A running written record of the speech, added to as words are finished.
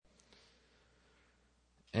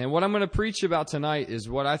And what I'm going to preach about tonight is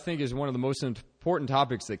what I think is one of the most important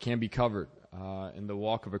topics that can be covered in the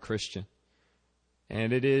walk of a Christian.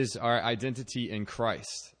 And it is our identity in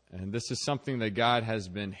Christ. And this is something that God has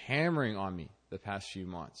been hammering on me the past few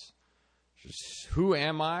months. Just, who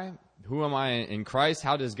am I? Who am I in Christ?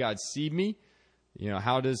 How does God see me?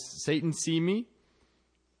 How does Satan see me?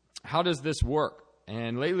 How does this work?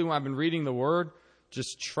 And lately when I've been reading the Word,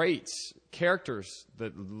 just traits, characters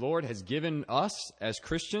that the Lord has given us as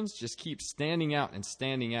Christians just keep standing out and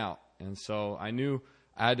standing out. And so I knew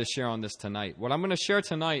I had to share on this tonight. What I'm going to share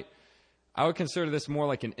tonight, I would consider this more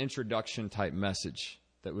like an introduction type message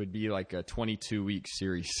that would be like a 22-week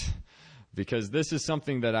series. Because this is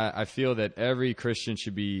something that I feel that every Christian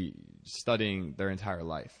should be studying their entire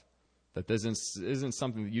life. That this isn't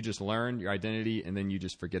something that you just learn, your identity, and then you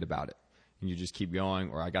just forget about it. And you just keep going,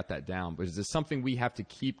 or I got that down. But it's something we have to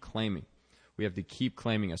keep claiming. We have to keep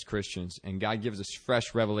claiming as Christians. And God gives us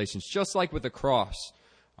fresh revelations, just like with the cross.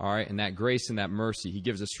 All right, and that grace and that mercy. He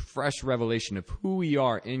gives us fresh revelation of who we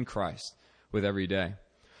are in Christ with every day.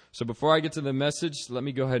 So before I get to the message, let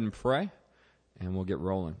me go ahead and pray, and we'll get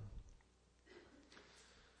rolling.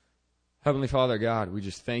 Heavenly Father, God, we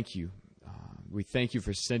just thank you. We thank you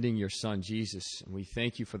for sending your Son, Jesus, and we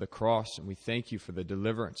thank you for the cross, and we thank you for the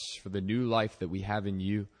deliverance, for the new life that we have in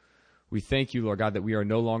you. We thank you, Lord God, that we are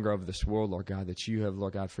no longer of this world, Lord God, that you have,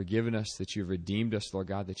 Lord God, forgiven us, that you have redeemed us, Lord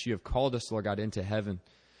God, that you have called us, Lord God, into heaven.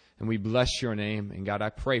 And we bless your name. And God,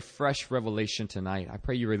 I pray fresh revelation tonight. I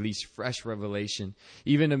pray you release fresh revelation,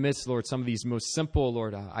 even amidst, Lord, some of these most simple,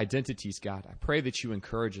 Lord, identities, God. I pray that you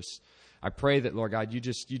encourage us. I pray that, Lord God, you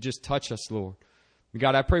just touch us, Lord.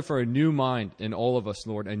 God, I pray for a new mind in all of us,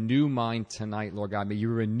 Lord, a new mind tonight, Lord God. May you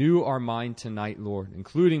renew our mind tonight, Lord,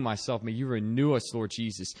 including myself. May you renew us, Lord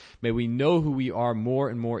Jesus. May we know who we are more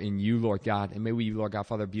and more in you, Lord God. And may we, Lord God,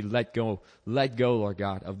 Father, be let go, Lord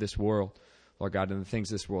God, of this world, Lord God, and the things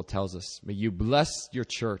this world tells us. May you bless your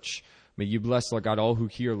church. May you bless, Lord God, all who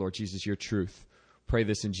hear, Lord Jesus, your truth. Pray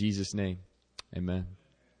this in Jesus' name. Amen.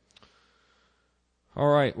 All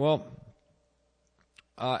right, well,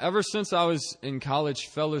 ever since I was in college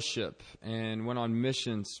fellowship and went on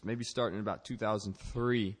missions, maybe starting in about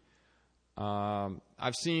 2003,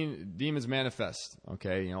 I've seen demons manifest,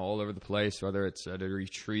 all over the place, whether it's at a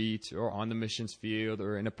retreat or on the missions field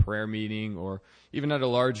or in a prayer meeting or even at a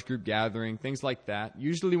large group gathering, things like that.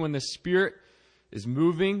 Usually when the Spirit is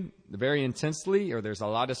moving very intensely or there's a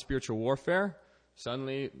lot of spiritual warfare,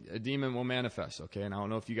 suddenly a demon will manifest, And I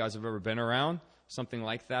don't know if you guys have ever been around something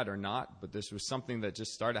like that or not, but this was something that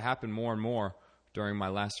just started to happen more and more during my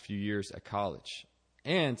last few years at college.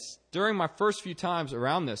 And during my first few times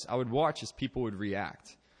around this, I would watch as people would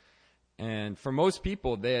react. And for most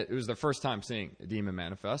people, it was their first time seeing a demon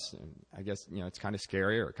manifest. And I guess, it's kind of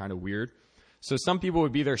scary or kind of weird. So some people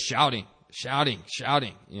would be there shouting, at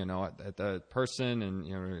the person and,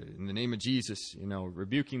 in the name of Jesus,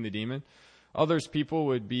 rebuking the demon. Others people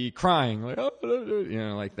would be crying, like,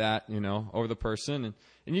 like that, over the person.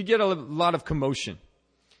 And you get a lot of commotion.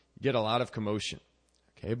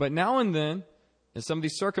 Okay, but now and then, in some of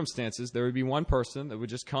these circumstances, there would be one person that would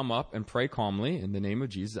just come up and pray calmly in the name of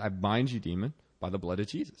Jesus. I bind you, demon, by the blood of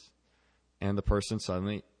Jesus. And the person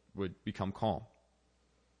suddenly would become calm.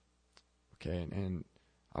 Okay, and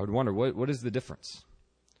I would wonder, what is the difference?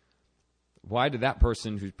 Why did that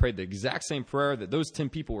person who prayed the exact same prayer that those 10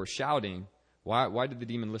 people were shouting, why did the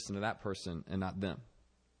demon listen to that person and not them?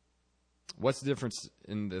 What's the difference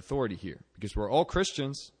in the authority here? Because we're all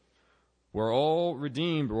Christians. We're all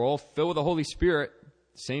redeemed. We're all filled with the Holy Spirit.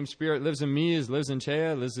 The same Spirit lives in me as lives in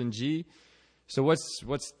Chea, lives in G. So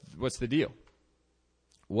what's the deal?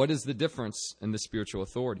 What is the difference in the spiritual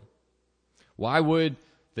authority? Why would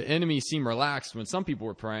the enemy seem relaxed when some people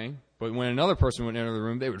were praying, but when another person would enter the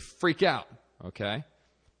room, they would freak out,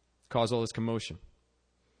 Cause all this commotion.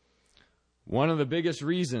 One of the biggest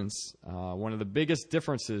reasons, one of the biggest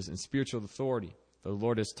differences in spiritual authority the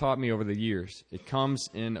Lord has taught me over the years, it comes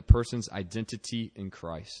in a person's identity in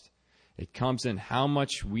Christ. It comes in how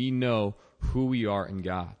much we know who we are in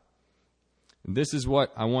God. And this is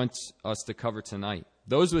what I want us to cover tonight.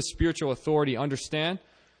 Those with spiritual authority understand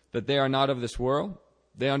that they are not of this world.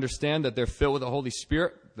 They understand that they're filled with the Holy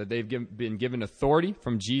Spirit, that they've been given authority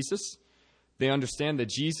from Jesus. They understand that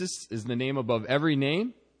Jesus is the name above every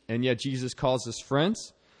name, and yet Jesus calls us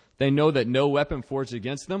friends. They know that no weapon forged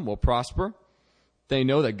against them will prosper. They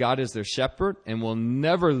know that God is their shepherd and will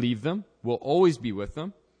never leave them, will always be with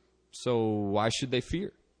them. So why should they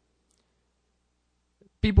fear?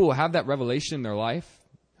 People who have that revelation in their life,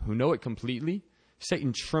 who know it completely,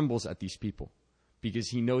 Satan trembles at these people because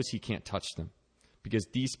he knows he can't touch them. Because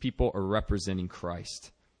these people are representing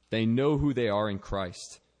Christ. They know who they are in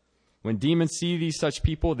Christ. When demons see these such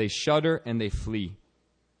people, they shudder and they flee.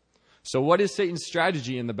 So what is Satan's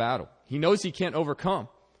strategy in the battle? He knows he can't overcome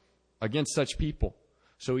against such people.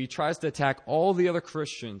 So he tries to attack all the other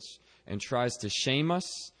Christians and tries to shame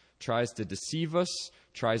us, tries to deceive us,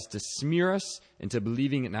 tries to smear us into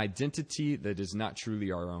believing an identity that is not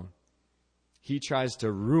truly our own. He tries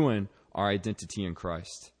to ruin our identity in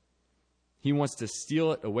Christ. He wants to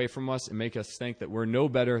steal it away from us and make us think that we're no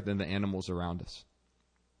better than the animals around us.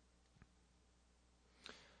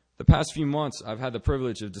 The past few months, I've had the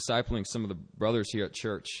privilege of discipling some of the brothers here at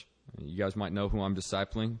church. You guys might know who I'm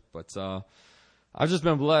discipling, but I've just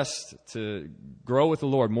been blessed to grow with the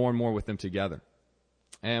Lord more and more with them together.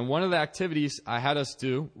 And one of the activities I had us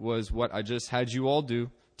do was what I just had you all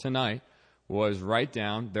do tonight, was write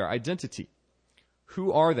down their identity.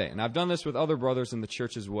 Who are they? And I've done this with other brothers in the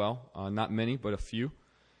church as well. Not many, but a few.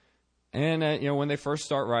 And, when they first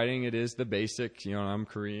start writing, it is the basic, I'm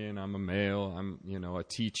Korean, I'm a male, I'm, a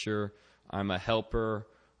teacher, I'm a helper,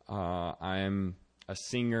 I'm a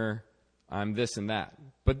singer, I'm this and that.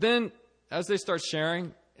 But then, as they start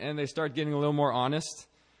sharing and they start getting a little more honest,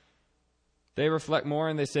 they reflect more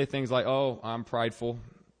and they say things like, oh, I'm prideful,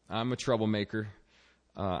 I'm a troublemaker,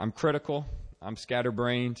 I'm critical, I'm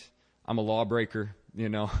scatterbrained, I'm a lawbreaker,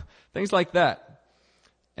 things like that.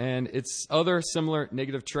 And it's other similar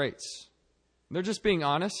negative traits. They're just being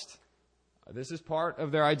honest. This is part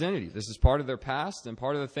of their identity. This is part of their past and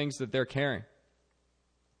part of the things that they're carrying.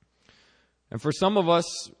 And for some of us,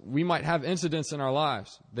 we might have incidents in our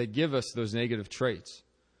lives that give us those negative traits.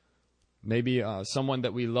 Maybe someone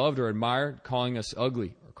that we loved or admired calling us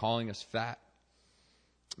ugly or calling us fat.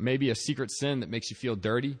 Maybe a secret sin that makes you feel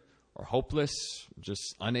dirty or hopeless,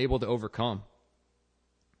 just unable to overcome.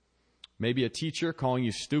 Maybe a teacher calling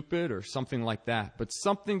you stupid or something like that. But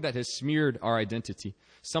something that has smeared our identity.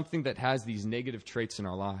 Something that has these negative traits in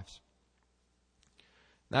our lives.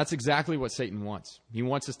 That's exactly what Satan wants. He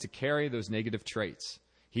wants us to carry those negative traits.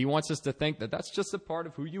 He wants us to think that that's just a part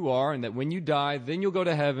of who you are and that when you die, then you'll go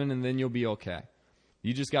to heaven and then you'll be okay.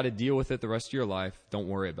 You just got to deal with it the rest of your life. Don't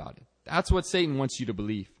worry about it. That's what Satan wants you to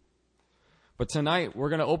believe. But tonight, we're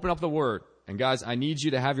going to open up the Word. And guys, I need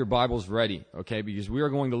you to have your Bibles ready, okay? Because we are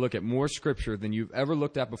going to look at more Scripture than you've ever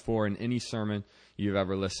looked at before in any sermon you've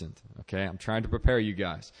ever listened, okay? I'm trying to prepare you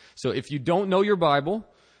guys. So if you don't know your Bible,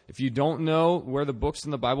 if you don't know where the books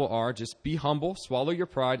in the Bible are, just be humble, swallow your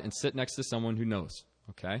pride, and sit next to someone who knows,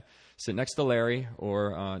 okay? Sit next to Larry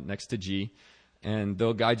or next to G, and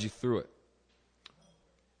they'll guide you through it.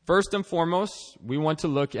 First and foremost, we want to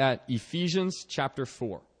look at Ephesians chapter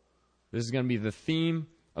 4. This is going to be the theme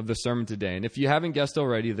of the sermon today. And if you haven't guessed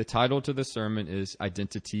already, the title to the sermon is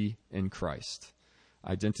Identity in Christ.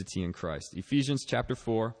 Identity in Christ. Ephesians chapter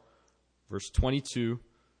 4, verse 22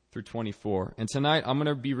 through 24. And tonight I'm going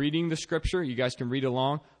to be reading the scripture. You guys can read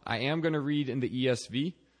along. I am going to read in the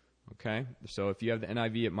ESV. Okay? So if you have the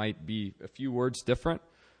NIV, it might be a few words different,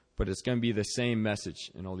 but it's going to be the same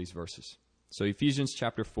message in all these verses. So Ephesians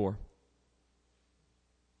chapter 4.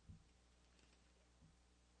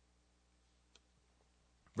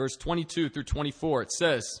 Verse 22 through 24, it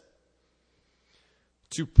says,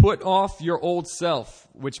 to put off your old self,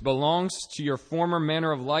 which belongs to your former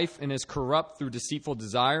manner of life and is corrupt through deceitful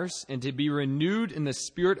desires, and to be renewed in the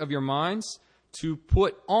spirit of your minds, to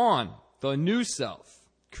put on the new self,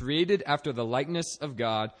 created after the likeness of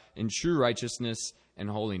God in true righteousness and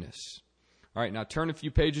holiness. All right, now turn a few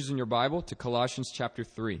pages in your Bible to Colossians chapter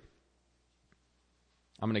 3.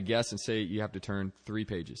 I'm going to guess and say you have to turn 3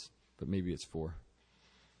 pages, but maybe it's 4.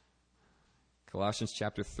 Colossians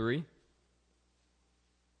chapter 3. We're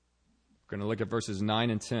going to look at verses 9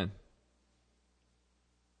 and 10. It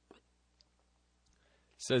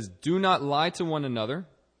says, do not lie to one another,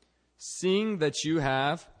 seeing that you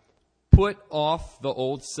have put off the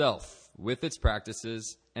old self with its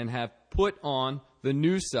practices and have put on the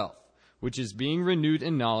new self, which is being renewed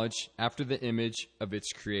in knowledge after the image of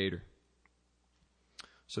its creator.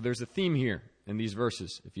 So there's a theme here in these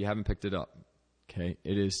verses, if you haven't picked it up. Okay,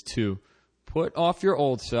 it is to put off your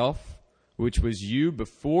old self, which was you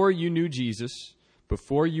before you knew Jesus,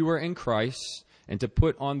 before you were in Christ, and to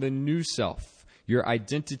put on the new self, your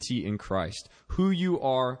identity in Christ, who you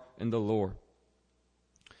are in the Lord.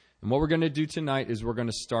 And what we're going to do tonight is we're going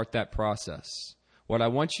to start that process. What I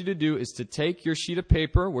want you to do is to take your sheet of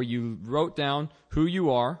paper where you wrote down who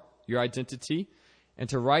you are, your identity, and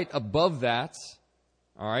to write above that,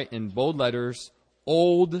 all right, in bold letters,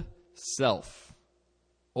 old self.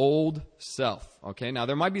 Old self, okay? Now,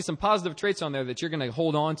 there might be some positive traits on there that you're going to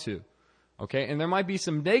hold on to, okay? And there might be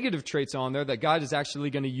some negative traits on there that God is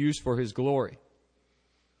actually going to use for His glory.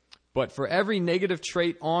 But for every negative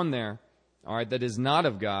trait on there, all right, that is not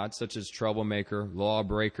of God, such as troublemaker,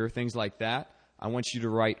 lawbreaker, things like that, I want you to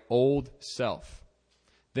write old self.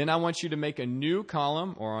 Then I want you to make a new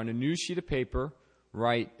column or on a new sheet of paper,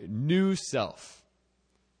 write new self.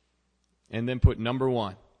 And then put number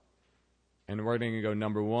 1. And we're going to go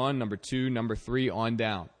number 1, number 2, number 3, on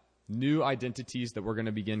down. New identities that we're going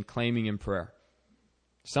to begin claiming in prayer.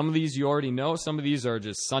 Some of these you already know. Some of these are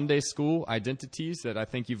just Sunday school identities that I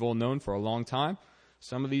think you've all known for a long time.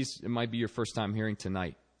 Some of these, it might be your first time hearing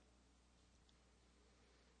tonight.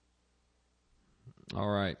 All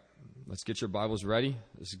right. Let's get your Bibles ready.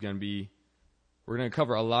 This is going to be, we're going to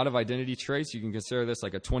cover a lot of identity traits. You can consider this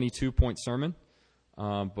like a 22-point sermon,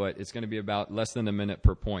 but it's going to be about less than a minute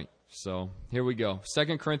per point. So here we go.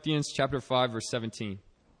 2 Corinthians chapter 5, verse 17.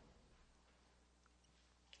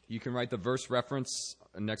 You can write the verse reference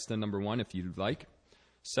next to number 1 if you'd like.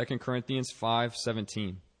 2 Corinthians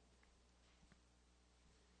 5:17.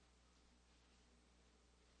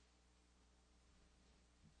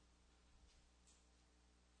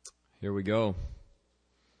 Here we go.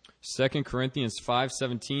 2 Corinthians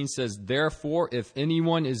 5:17 says, "Therefore, if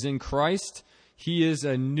anyone is in Christ, he is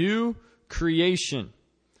a new creation.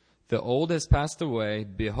 The old has passed away.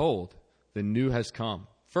 Behold, the new has come."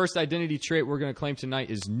 First identity trait we're going to claim tonight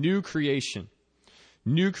is new creation.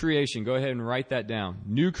 New creation. Go ahead and write that down.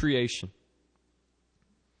 New creation.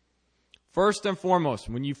 First and foremost,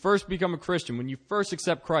 when you first become a Christian, when you first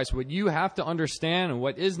accept Christ, what you have to understand and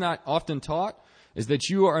what is not often taught is that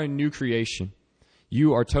you are a new creation.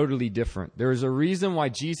 You are totally different. There is a reason why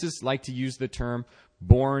Jesus liked to use the term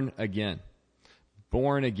born again.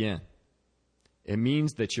 Born again. It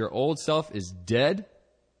means that your old self is dead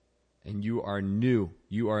and you are new.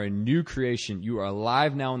 You are a new creation. You are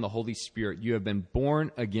alive now in the Holy Spirit. You have been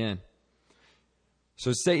born again.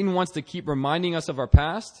 So Satan wants to keep reminding us of our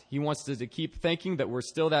past. He wants us to keep thinking that we're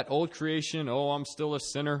still that old creation. Oh, I'm still a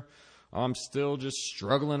sinner. I'm still just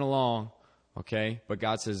struggling along. Okay? But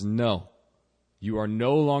God says, no. You are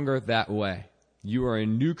no longer that way. You are a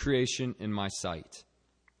new creation in my sight.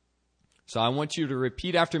 So I want you to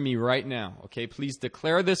repeat after me right now. Okay? Please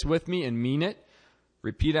declare this with me and mean it.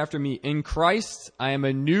 Repeat after me. In Christ, I am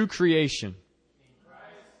a new creation. In Christ,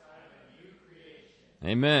 I am a new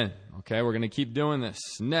creation. Amen. Okay, we're going to keep doing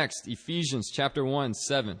this. Next, Ephesians chapter 1,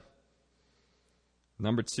 7.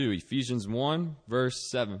 Number 2, Ephesians 1, verse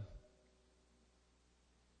 7.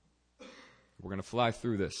 We're going to fly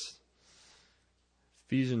through this.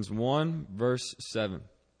 Ephesians 1, verse 7.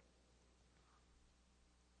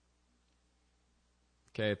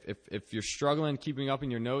 Okay, if you're struggling keeping up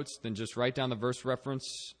in your notes, then just write down the verse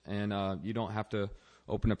reference, and you don't have to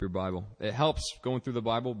open up your Bible. It helps going through the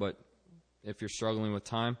Bible, but if you're struggling with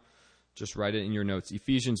time, just write it in your notes.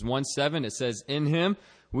 Ephesians 1:7, it says, "In him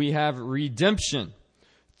we have redemption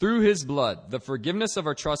through his blood, the forgiveness of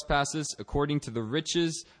our trespasses according to the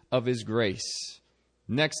riches of his grace."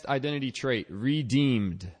 Next identity trait,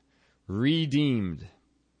 redeemed. Redeemed.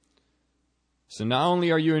 So not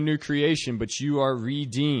only are you a new creation, but you are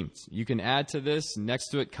redeemed. You can add to this, next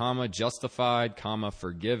to it, comma, justified, comma,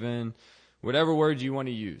 forgiven, whatever word you want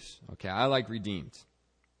to use. Okay, I like redeemed.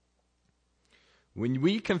 When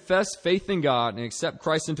we confess faith in God and accept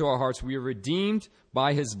Christ into our hearts, we are redeemed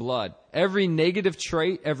by his blood. Every negative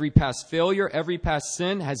trait, every past failure, every past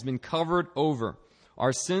sin has been covered over.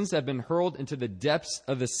 Our sins have been hurled into the depths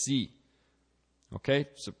of the sea. Okay,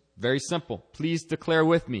 so very simple. Please declare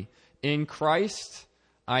with me. In Christ,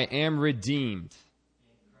 I am redeemed.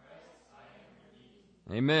 In Christ, I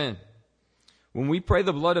am redeemed. Amen. When we pray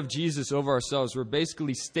the blood of Jesus over ourselves, we're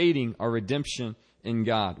basically stating our redemption in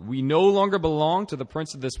God. We no longer belong to the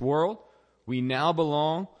prince of this world. We now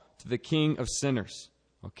belong to the king of sinners.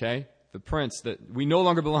 Okay? The prince that we no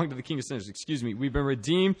longer belong to the king of sinners. Excuse me. We've been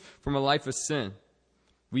redeemed from a life of sin.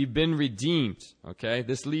 We've been redeemed. Okay?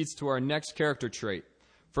 This leads to our next character trait.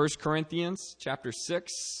 1 Corinthians chapter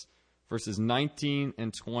 6. Verses 19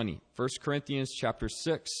 and 20. 1 Corinthians chapter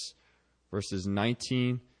 6, verses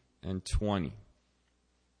 19 and 20.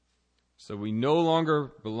 So we no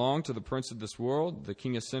longer belong to the prince of this world, the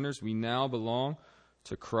king of sinners. We now belong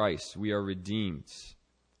to Christ. We are redeemed.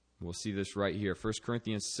 We'll see this right here. 1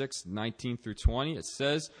 Corinthians 6, 19 through 20. It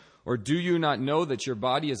says, "Or do you not know that your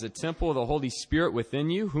body is a temple of the Holy Spirit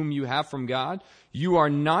within you, whom you have from God? You are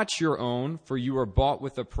not your own, for you are bought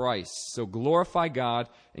with a price. So glorify God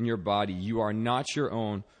in your body. You are not your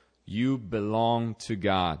own. You belong to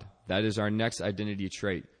God." That is our next identity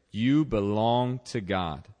trait. You belong to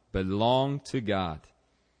God. Belong to God.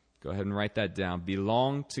 Go ahead and write that down.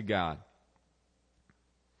 Belong to God.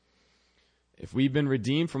 If we've been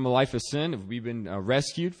redeemed from a life of sin, if we've been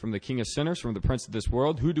rescued from the king of sinners, from the prince of this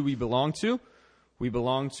world, who do we belong to? We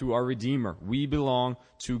belong to our Redeemer. We belong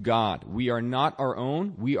to God. We are not our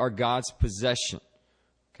own. We are God's possession.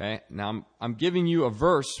 Okay? Now, I'm giving you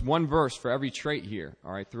one verse for every trait here,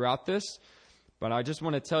 all right, throughout this. But I just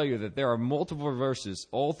want to tell you that there are multiple verses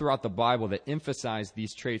all throughout the Bible that emphasize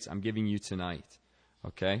these traits I'm giving you tonight.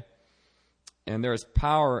 Okay? And there is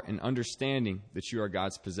power in understanding that you are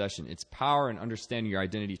God's possession. It's power in understanding your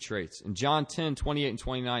identity traits. In John 10:28 and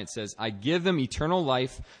 29, it says, I give them eternal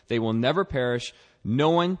life. They will never perish.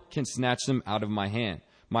 No one can snatch them out of my hand.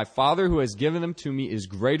 My Father who has given them to me is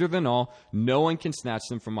greater than all. No one can snatch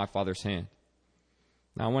them from my Father's hand.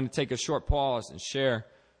 Now, I want to take a short pause and share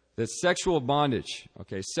that sexual bondage,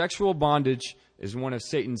 okay, sexual bondage is one of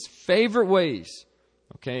Satan's favorite ways,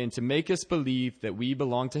 okay, and to make us believe that we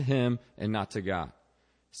belong to him and not to God.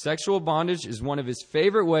 Sexual bondage is one of his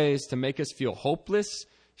favorite ways to make us feel hopeless,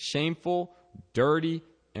 shameful, dirty,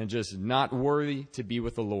 and just not worthy to be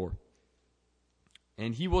with the Lord.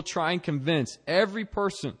 And he will try and convince every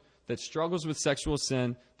person that struggles with sexual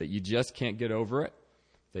sin that you just can't get over it,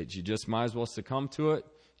 that you just might as well succumb to it,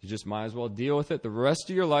 you just might as well deal with it the rest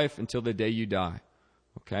of your life until the day you die.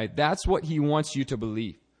 Okay? That's what he wants you to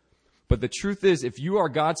believe. But the truth is, if you are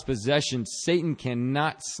God's possession, Satan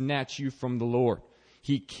cannot snatch you from the Lord.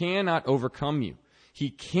 He cannot overcome you. He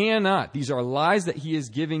cannot. These are lies that he is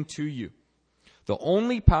giving to you. The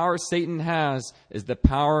only power Satan has is the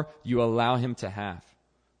power you allow him to have.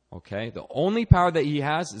 Okay? The only power that he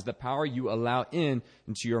has is the power you allow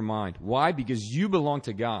into your mind. Why? Because you belong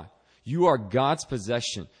to God. You are God's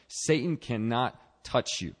possession. Satan cannot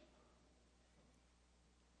touch you.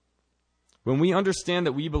 When we understand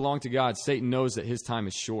that we belong to God, Satan knows that his time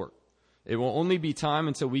is short. It will only be time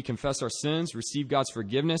until we confess our sins, receive God's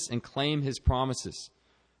forgiveness, and claim his promises.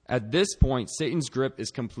 At this point, Satan's grip is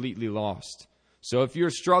completely lost. So if you're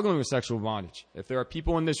struggling with sexual bondage, if there are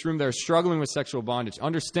people in this room that are struggling with sexual bondage,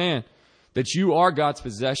 understand that you are God's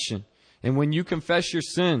possession. And when you confess your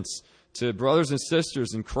sins to brothers and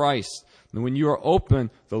sisters in Christ, and when you are open,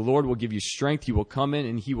 the Lord will give you strength. He will come in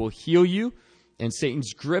and he will heal you, and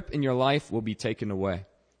Satan's grip in your life will be taken away.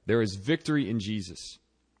 There is victory in Jesus.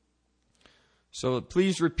 So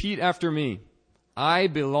please repeat after me. I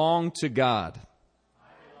belong to God.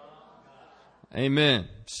 Amen.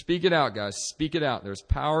 Speak it out, guys. Speak it out. There's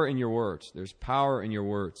power in your words. There's power in your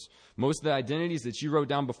words. Most of the identities that you wrote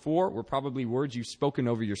down before were probably words you've spoken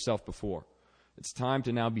over yourself before. It's time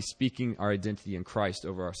to now be speaking our identity in Christ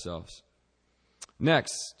over ourselves.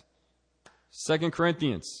 Next, 2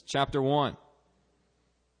 Corinthians chapter 1.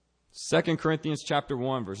 2 Corinthians chapter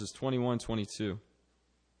 1, verses 21 and 22.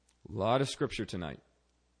 A lot of scripture tonight.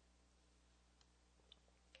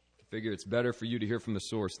 I figure it's better for you to hear from the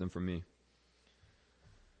source than from me.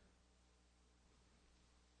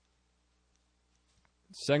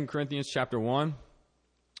 2 Corinthians chapter 1,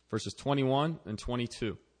 verses 21 and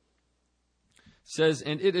 22. It says,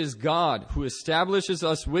 And it is God who establishes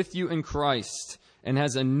us with you in Christ and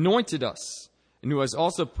has anointed us, and who has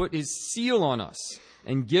also put his seal on us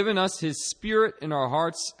and given us his Spirit in our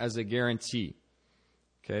hearts as a guarantee.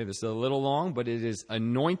 Okay, this is a little long, but it is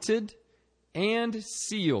anointed and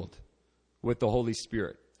sealed with the Holy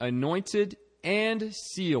Spirit. Anointed and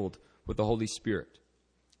sealed with the Holy Spirit.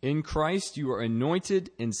 In Christ, you are anointed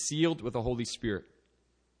and sealed with the Holy Spirit.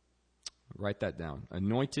 Write that down.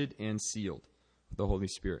 Anointed and sealed with the Holy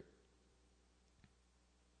Spirit.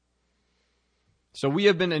 So we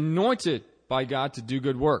have been anointed by God to do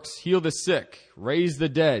good works. Heal the sick, raise the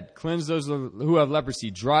dead, cleanse those who have leprosy,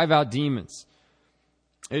 drive out demons.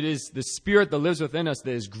 It is the Spirit that lives within us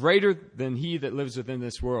that is greater than he that lives within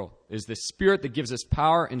this world. It is the Spirit that gives us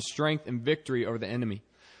power and strength and victory over the enemy.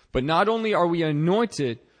 But not only are we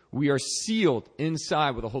anointed, we are sealed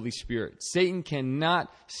inside with the Holy Spirit. Satan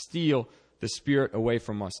cannot steal the Spirit away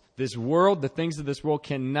from us. This world, the things of this world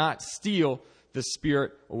cannot steal the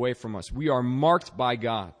Spirit away from us. We are marked by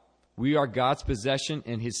God. We are God's possession,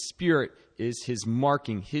 and his Spirit is his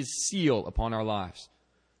marking, his seal upon our lives.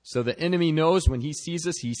 So the enemy knows when he sees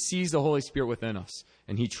us, he sees the Holy Spirit within us,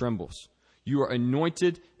 and he trembles. You are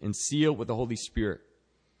anointed and sealed with the Holy Spirit.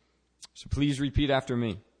 So please repeat after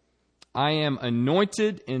me. I am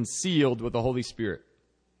anointed and sealed with the Holy Spirit.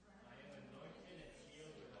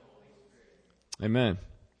 Amen.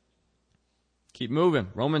 Keep moving.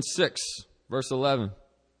 Romans 6, verse 11.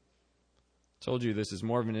 Told you this is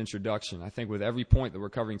more of an introduction. I think with every point that we're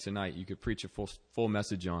covering tonight, you could preach a full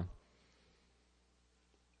message on.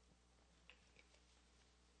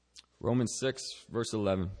 Romans 6, verse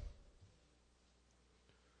 11. 'It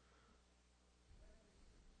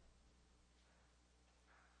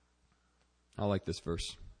I like this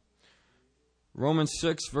verse. Romans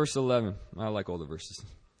 6, verse 11. I like all the verses.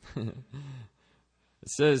 It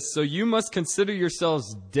says, so you must consider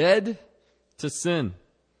yourselves dead to sin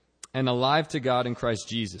and alive to God in Christ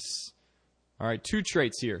Jesus. All right, two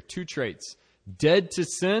traits here. Two traits. Dead to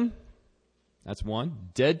sin. That's one.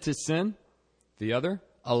 Dead to sin. The other,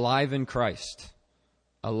 alive in Christ.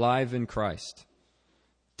 Alive in Christ.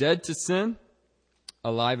 Dead to sin,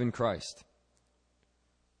 alive in Christ.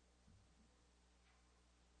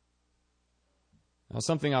 Now,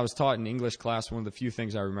 something I was taught in English class, one of the few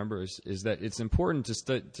things I remember is that it's important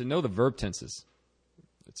to know the verb tenses.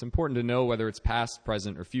 It's important to know whether it's past,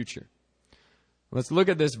 present, or future. Let's look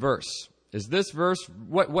at this verse. Is this verse,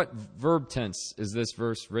 what verb tense is this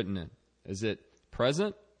verse written in? Is it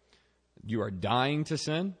present? You are dying to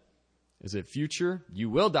sin? Is it future? You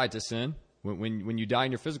will die to sin when you die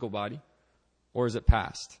in your physical body? Or is it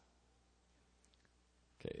past?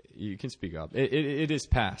 Okay, you can speak up. It is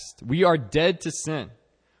past. We are dead to sin.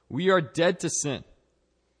 We are dead to sin.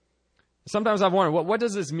 Sometimes I've wondered, what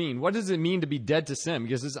does this mean? What does it mean to be dead to sin?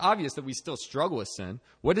 Because it's obvious that we still struggle with sin.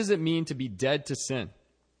 What does it mean to be dead to sin?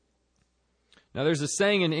 Now, there's a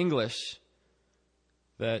saying in English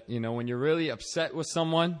that, when you're really upset with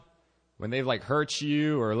someone, when they've hurt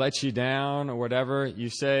you or let you down or whatever, you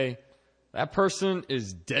say, that person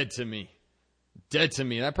is dead to me. Dead to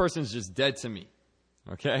me. That person's just dead to me.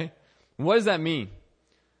 Okay? What does that mean?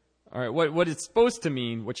 All right, what it's supposed to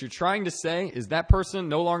mean, what you're trying to say is that person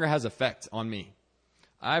no longer has effect on me.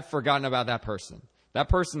 I've forgotten about that person. That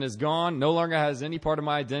person is gone, no longer has any part of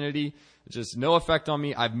my identity, just no effect on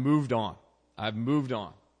me. I've moved on. I've moved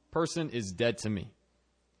on. Person is dead to me.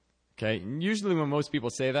 Okay? And usually when most people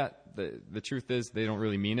say that, the truth is they don't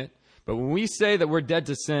really mean it. But when we say that we're dead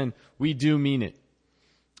to sin, we do mean it.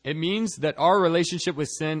 It means that our relationship with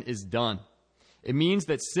sin is done. It means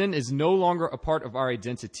that sin is no longer a part of our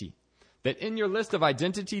identity. That in your list of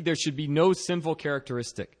identity, there should be no sinful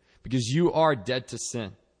characteristic because you are dead to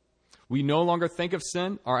sin. We no longer think of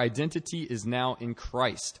sin. Our identity is now in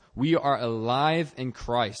Christ. We are alive in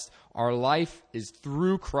Christ. Our life is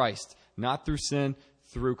through Christ, not through sin,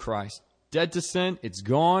 through Christ. Dead to sin, it's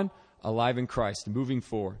gone. Alive in Christ, moving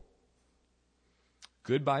forward.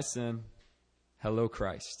 Goodbye, sin. Hello,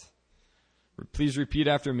 Christ. Please repeat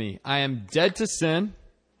after me. I am dead to sin.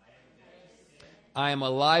 I am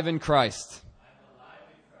alive in Christ.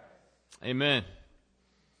 Amen.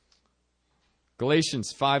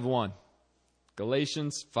 Galatians 5:1.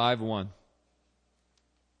 Galatians 5:1.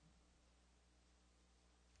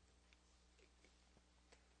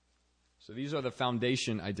 So these are the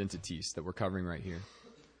foundation identities that we're covering right here.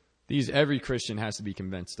 These every Christian has to be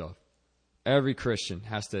convinced of. Every Christian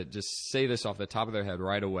has to just say this off the top of their head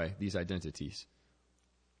right away, these identities.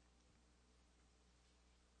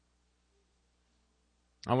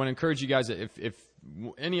 I want to encourage you guys that if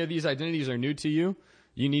any of these identities are new to you,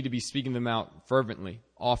 you need to be speaking them out fervently,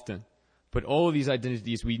 often. But all of these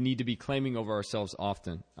identities we need to be claiming over ourselves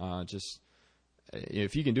often.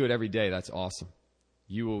 If you can do it every day, that's awesome.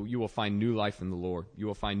 You will find new life in the Lord. You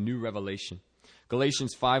will find new revelation.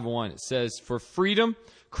 Galatians 5:1, it says, for freedom,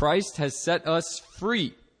 Christ has set us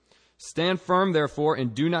free. Stand firm, therefore,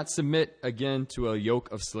 and do not submit again to a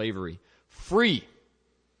yoke of slavery. Free.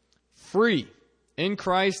 Free. In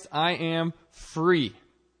Christ, I am free.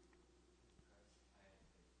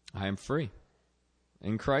 I am free.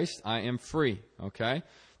 In Christ, I am free. Okay?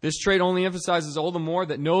 This trait only emphasizes all the more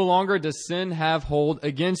that no longer does sin have hold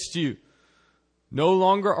against you. No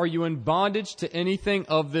longer are you in bondage to anything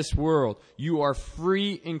of this world. You are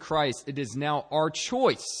free in Christ. It is now our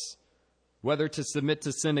choice whether to submit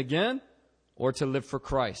to sin again or to live for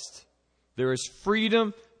Christ. There is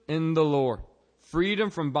freedom in the Lord. Freedom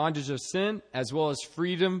from bondage of sin as well as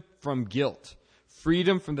freedom from guilt.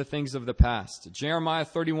 Freedom from the things of the past. Jeremiah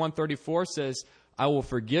 31:34 says, I will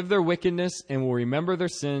forgive their wickedness and will remember their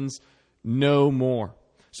sins no more.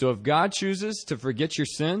 So if God chooses to forget your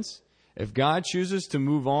sins, if God chooses to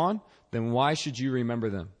move on, then why should you remember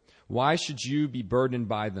them? Why should you be burdened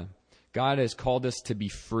by them? God has called us to be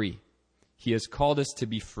free. He has called us to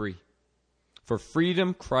be free. For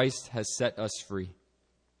freedom, Christ has set us free.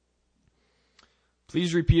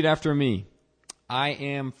 Please repeat after me. I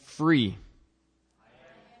am free.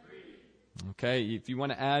 Okay, if you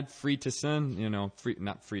want to add free to sin, free,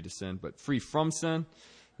 not free to sin, but free from sin.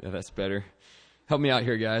 Yeah, that's better. Help me out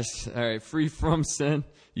here, guys. All right, free from sin.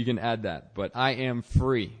 You can add that. But I am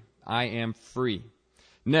free. I am free.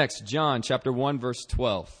 Next, John chapter 1, verse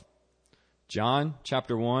 12. John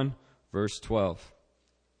chapter 1, verse 12.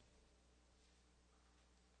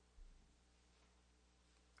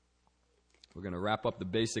 We're going to wrap up the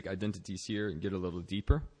basic identities here and get a little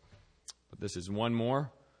deeper. But this is one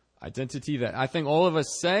more identity that I think all of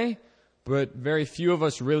us say, but very few of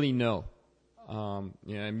us really know.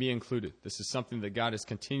 And me included. This is something that God is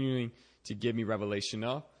continuing to give me revelation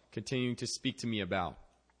of, continuing to speak to me about.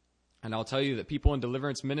 And I'll tell you that people in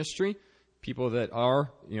deliverance ministry, people that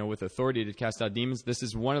are, with authority to cast out demons, this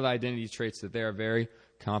is one of the identity traits that they are very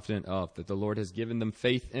confident of, that the Lord has given them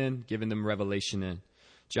faith in, given them revelation in.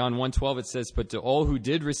 John 1:12, it says, "But to all who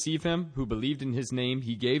did receive him, who believed in his name,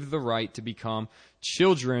 he gave the right to become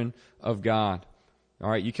children of God." All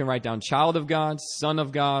right, you can write down child of God, son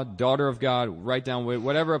of God, daughter of God, write down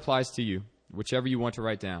whatever applies to you, whichever you want to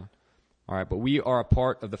write down. All right, but we are a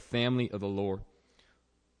part of the family of the Lord.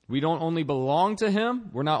 We don't only belong to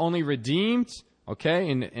him, we're not only redeemed, okay,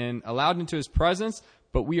 and allowed into his presence,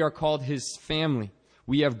 but we are called his family.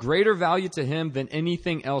 We have greater value to him than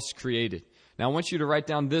anything else created. Now, I want you to write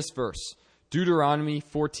down this verse, Deuteronomy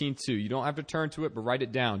 14:2. You don't have to turn to it, but write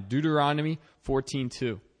it down. Deuteronomy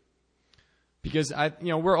 14:2. Because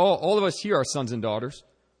we're all of us here are sons and daughters.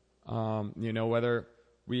 Whether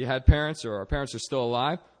we had parents or our parents are still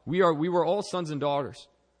alive, we were all sons and daughters.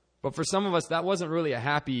 But for some of us, that wasn't really a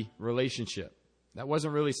happy relationship. That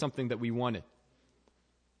wasn't really something that we wanted.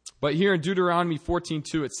 But here in Deuteronomy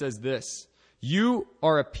 14:2, it says this: "You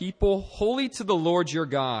are a people holy to the Lord your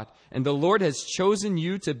God, and the Lord has chosen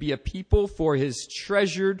you to be a people for his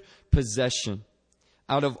treasured possession.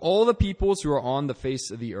 Out of all the peoples who are on the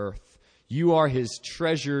face of the earth, you are his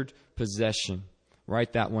treasured possession."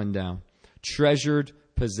 Write that one down. Treasured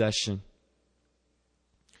possession.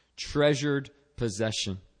 Treasured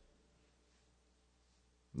possession.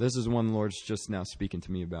 This is one the Lord's just now speaking to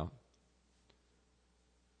me about.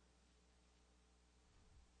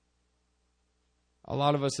 A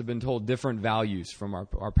lot of us have been told different values from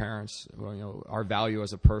our parents, our value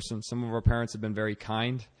as a person. Some of our parents have been very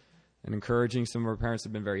kind and encouraging. Some of our parents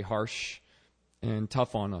have been very harsh and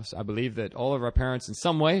tough on us. I believe that all of our parents in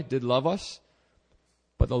some way did love us,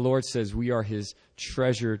 but the Lord says we are his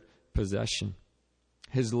treasured possession.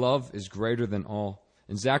 His love is greater than all.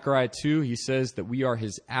 In Zechariah 2, he says that we are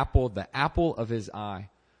his apple, the apple of his eye.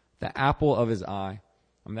 The apple of his eye.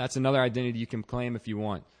 That's another identity you can claim if you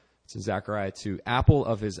want. It's in Zechariah 2. Apple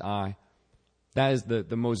of his eye. That is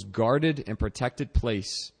the most guarded and protected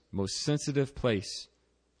place, most sensitive place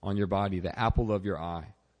on your body, the apple of your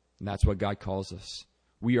eye. And that's what God calls us.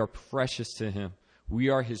 We are precious to him. We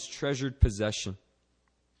are his treasured possession.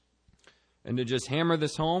 And to just hammer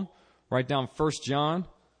this home, write down 1 John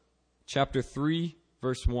chapter 3,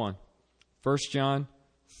 verse 1. 1 John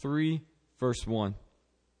 3, verse 1.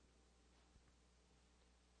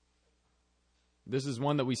 This is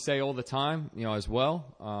one that we say all the time, as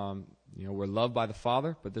well. We're loved by the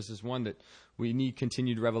Father, but this is one that we need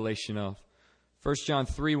continued revelation of. 1 John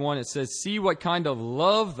 3:1, it says, "See what kind of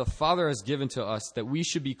love the Father has given to us, that we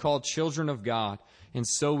should be called children of God, and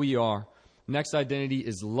so we are." Next identity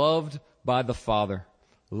is loved by the Father.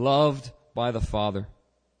 Loved by the Father.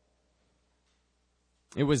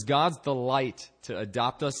 It was God's delight to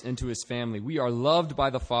adopt us into his family. We are loved by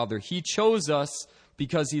the Father. He chose us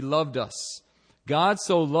because he loved us. God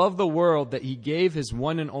so loved the world that he gave his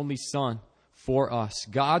one and only Son for us.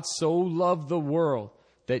 God so loved the world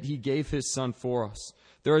that he gave his Son for us.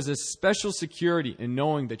 There is a special security in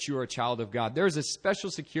knowing that you are a child of God. There is a special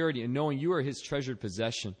security in knowing you are his treasured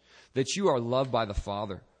possession, that you are loved by the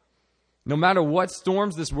Father. No matter what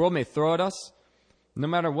storms this world may throw at us, no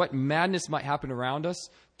matter what madness might happen around us,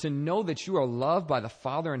 to know that you are loved by the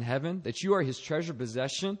Father in heaven, that you are his treasured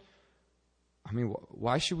possession,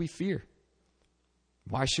 why should we fear?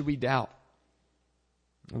 Why should we doubt?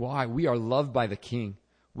 Why? We are loved by the King.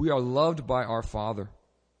 We are loved by our Father.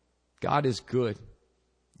 God is good.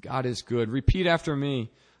 God is good. Repeat after me.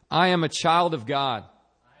 I am a child of God.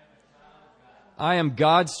 I am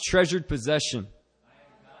God's treasured possession.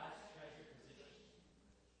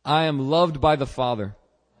 I am loved by the Father.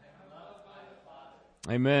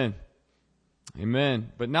 Amen.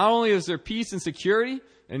 Amen. But not only is there peace and security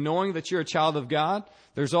in knowing that you're a child of God,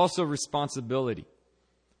 there's also responsibility.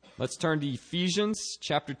 Let's turn to Ephesians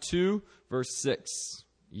chapter 2, verse 6.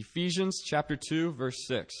 Ephesians chapter 2, verse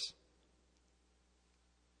 6.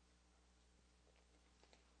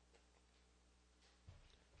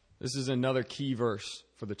 This is another key verse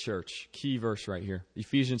for the church. Key verse right here.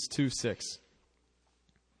 Ephesians 2, 6.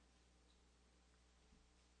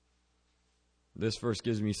 This verse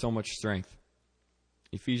gives me so much strength.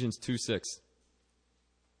 Ephesians 2, 6.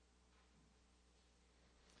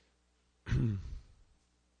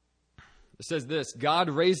 It says this: God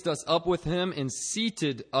raised us up with him and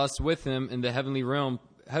seated us with him in the heavenly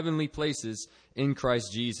heavenly places in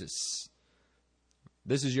Christ Jesus.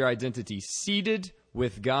 This is your identity. Seated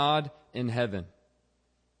with God in heaven.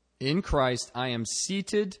 In Christ, I am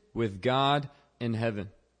seated with God in heaven.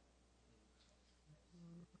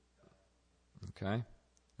 Okay?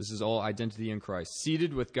 This is all identity in Christ.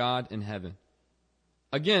 Seated with God in heaven.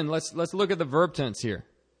 Again, let's look at the verb tense here.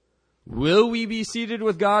 Will we be seated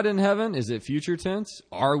with God in heaven? Is it future tense?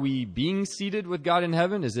 Are we being seated with God in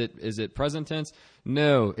heaven? Is it present tense?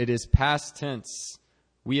 No, it is past tense.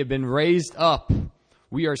 We have been raised up.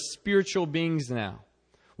 We are spiritual beings now.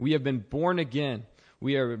 We have been born again.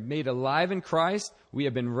 We are made alive in Christ. We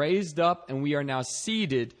have been raised up, and we are now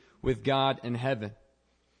seated with God in heaven.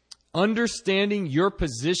 Understanding your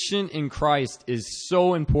position in Christ is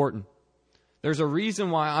so important. There's a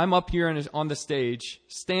reason why I'm up here on the stage,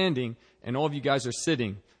 standing, and all of you guys are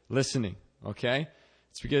sitting, listening, okay?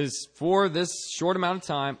 It's because for this short amount of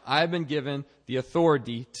time, I've been given the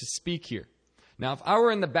authority to speak here. Now, if I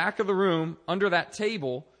were in the back of the room, under that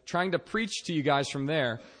table, trying to preach to you guys from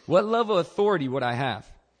there, what level of authority would I have?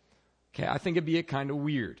 Okay, I think it'd be kind of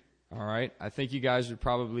weird, all right? I think you guys would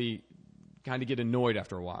probably kind of get annoyed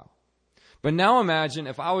after a while. But now imagine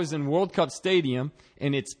if I was in World Cup Stadium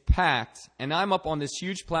and it's packed and I'm up on this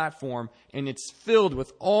huge platform and it's filled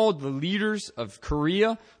with all the leaders of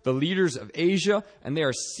Korea, the leaders of Asia, and they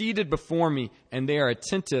are seated before me and they are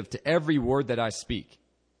attentive to every word that I speak.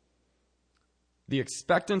 The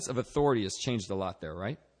expectance of authority has changed a lot there,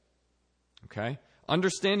 right? Okay?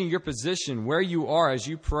 Understanding your position, where you are as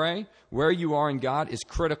you pray, where you are in God is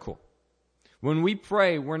critical. When we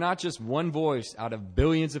pray, we're not just one voice out of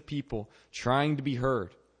billions of people trying to be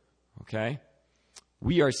heard. Okay?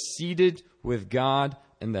 We are seated with God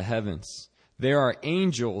in the heavens. There are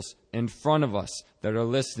angels in front of us that are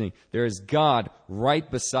listening. There is God right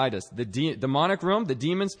beside us. The demonic realm, the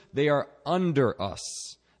demons, they are under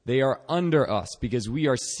us. They are under us because we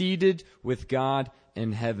are seated with God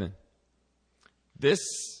in heaven. This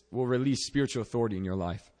will release spiritual authority in your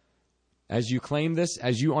life. As you claim this,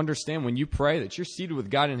 as you understand when you pray that you're seated with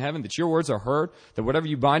God in heaven, that your words are heard, that whatever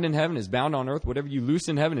you bind in heaven is bound on earth, whatever you loose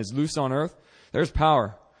in heaven is loose on earth, there's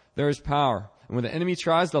power. There is power. And when the enemy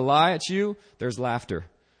tries to lie at you, there's laughter.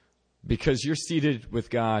 Because you're seated with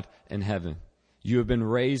God in heaven. You have been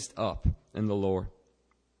raised up in the Lord.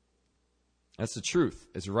 That's the truth.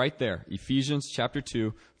 It's right there. Ephesians chapter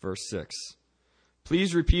 2, verse 6.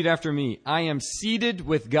 Please repeat after me. I am seated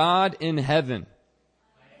with God in heaven.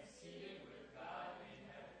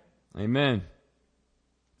 Amen.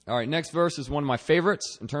 All right, next verse is one of my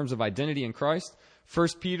favorites in terms of identity in Christ. 1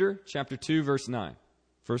 Peter chapter 2, verse 9.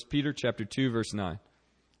 1 Peter chapter 2, verse 9.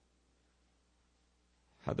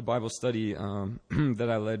 Had the Bible study that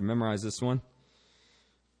I led memorize this one.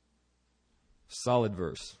 Solid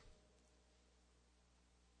verse.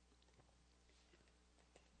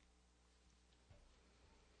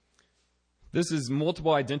 This is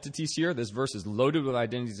multiple identities here. This verse is loaded with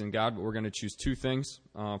identities in God, but we're going to choose two things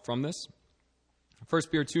from this. 1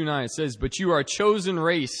 Peter 2:9, it says, "But you are a chosen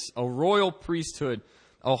race, a royal priesthood,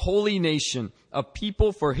 a holy nation, a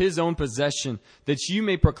people for his own possession, that you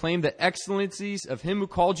may proclaim the excellencies of him who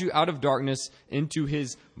called you out of darkness into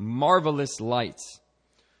his marvelous light."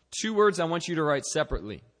 Two words I want you to write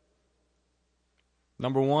separately.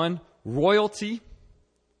 Number one, royalty.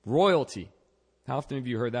 Royalty. How often have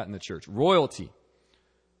you heard that in the church? Royalty.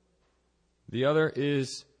 The other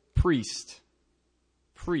is priest.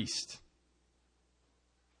 Priest.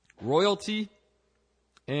 Royalty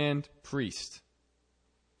and priest.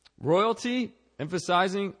 Royalty,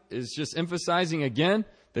 is just emphasizing again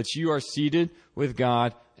that you are seated with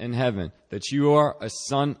God in heaven, that you are a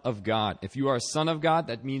son of God. If you are a son of God,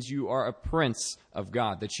 that means you are a prince of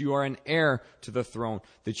God, that you are an heir to the throne,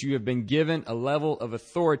 that you have been given a level of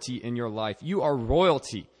authority in your life. You are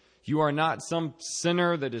royalty. You are not some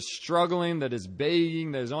sinner that is struggling, that is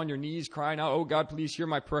begging, that is on your knees crying out, "Oh God, please hear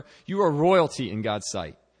my prayer." You are royalty in God's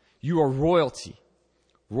sight. You are royalty.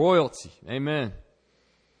 Royalty. Amen.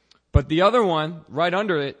 But the other one, right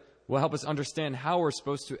under it, will help us understand how we're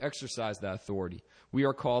supposed to exercise that authority. We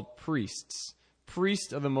are called priests.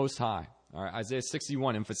 Priests of the Most High. All right, Isaiah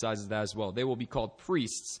 61 emphasizes that as well. They will be called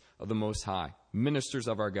priests of the Most High. Ministers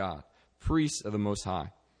of our God. Priests of the Most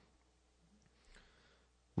High.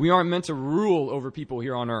 We aren't meant to rule over people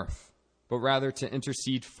here on earth, but rather to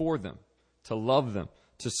intercede for them, to love them,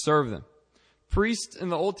 to serve them. Priests in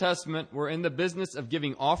the Old Testament were in the business of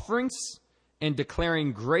giving offerings and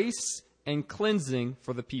declaring grace and cleansing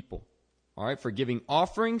for the people. All right, for giving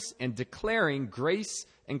offerings and declaring grace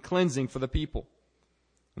and cleansing for the people.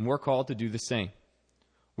 And we're called to do the same.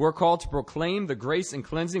 We're called to proclaim the grace and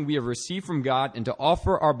cleansing we have received from God and to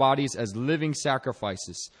offer our bodies as living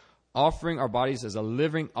sacrifices, offering our bodies as a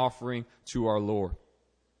living offering to our Lord.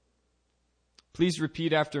 Please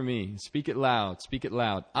repeat after me. Speak it loud. Speak it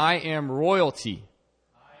loud. I am royalty.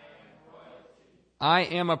 I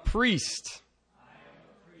am a priest.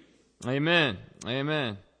 Amen.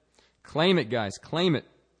 Amen. Claim it, guys. Claim it.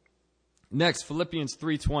 Next, Philippians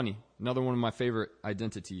 3:20. Another one of my favorite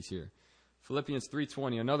identities here. Philippians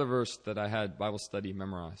 3:20, another verse that I had Bible study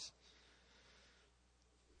memorize.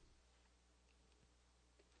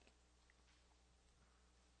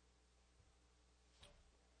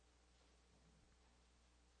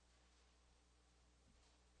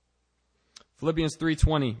 Philippians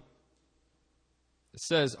 3:20. It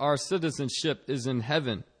says, our citizenship is in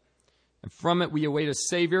heaven, and from it we await a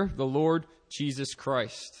Savior, the Lord Jesus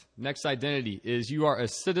Christ. Next identity is you are a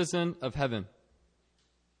citizen of heaven.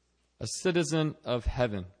 A citizen of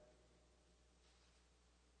heaven.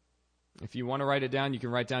 If you want to write it down, you can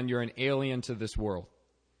write down you're an alien to this world.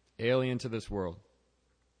 Alien to this world.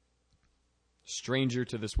 Stranger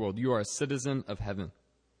to this world. You are a citizen of heaven.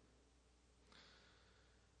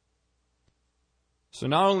 So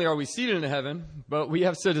not only are we seated in heaven, but we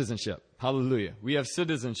have citizenship. Hallelujah. We have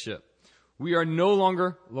citizenship. We are no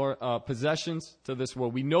longer possessions to this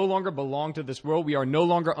world. We no longer belong to this world. We are no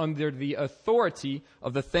longer under the authority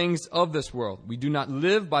of the things of this world. We do not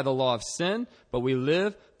live by the law of sin, but we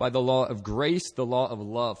live by the law of grace, the law of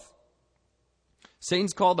love.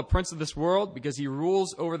 Satan's called the prince of this world because he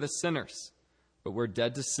rules over the sinners. But we're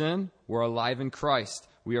dead to sin. We're alive in Christ.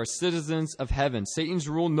 We are citizens of heaven. Satan's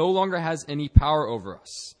rule no longer has any power over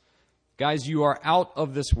us. Guys, you are out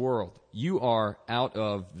of this world. You are out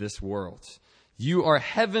of this world. You are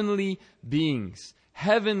heavenly beings.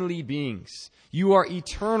 Heavenly beings. You are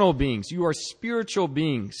eternal beings. You are spiritual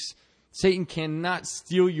beings. Satan cannot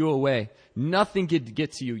steal you away. Nothing can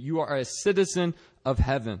get to you. You are a citizen of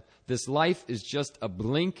heaven. This life is just a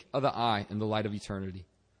blink of the eye in the light of eternity.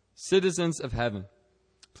 Citizens of heaven.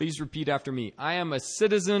 Please repeat after me. I am a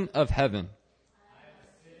citizen of heaven. I am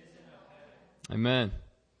a citizen of heaven. Amen.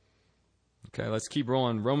 Okay, let's keep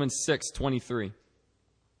rolling. Romans 6:23.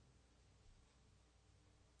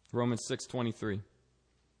 Romans 6:23.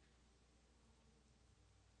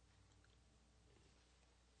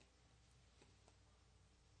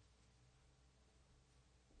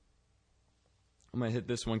 I'm going to hit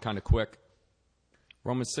this one kind of quick.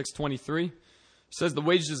 Romans 6:23 says the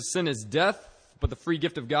wages of sin is death, but the free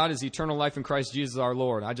gift of God is eternal life in Christ Jesus our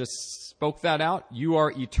Lord. I just spoke that out. You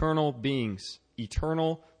are eternal beings.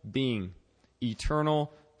 Eternal being.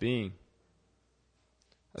 Eternal being.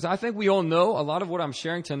 So I think we all know a lot of what I'm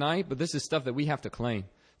sharing tonight, but this is stuff that we have to claim.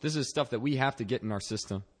 This is stuff that we have to get in our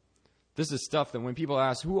system. This is stuff that when people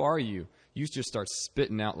ask, who are you? You just start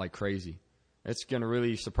spitting out like crazy. It's going to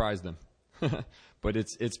really surprise them. But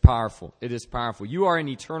it's powerful. It is powerful. You are an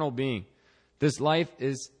eternal being. This life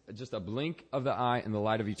is just a blink of the eye in the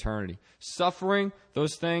light of eternity. Suffering,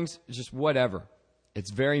 those things, just whatever.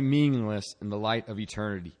 It's very meaningless in the light of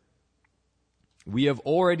eternity. We have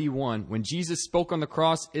already won. When Jesus spoke on the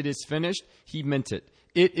cross, it is finished, he meant it.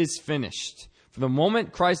 It is finished. From the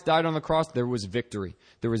moment Christ died on the cross, there was victory.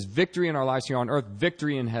 There was victory in our lives here on earth,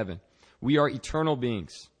 victory in heaven. We are eternal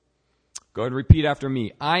beings. Go ahead and repeat after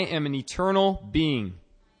me. I am an eternal being.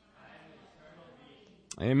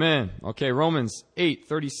 Amen. Okay, Romans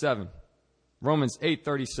 8:37. Romans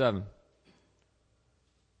 8:37.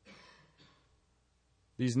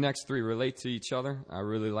 These next three relate to each other. I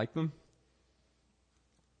really like them.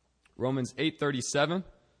 Romans 8:37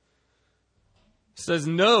 says,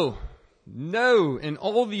 No, in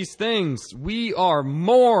all these things we are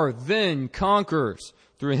more than conquerors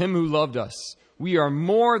through him who loved us. We are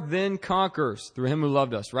more than conquerors through him who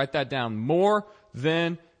loved us. Write that down. More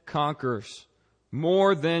than conquerors.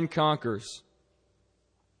 More than conquerors.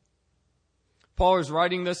 Paul is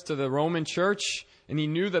writing this to the Roman church, and he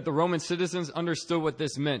knew that the Roman citizens understood what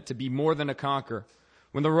this meant, to be more than a conqueror.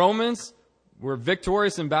 When the Romans were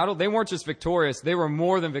victorious in battle, they weren't just victorious, they were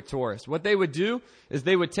more than victorious. What they would do is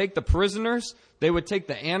they would take the prisoners, they would take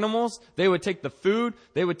the animals, they would take the food,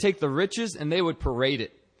 they would take the riches, and they would parade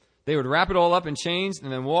it. They would wrap it all up in chains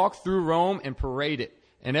and then walk through Rome and parade it.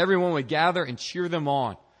 And everyone would gather and cheer them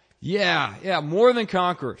on. Yeah, more than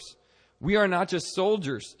conquerors. We are not just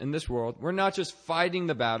soldiers in this world. We're not just fighting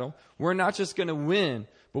the battle. We're not just going to win,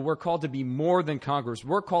 but we're called to be more than conquerors.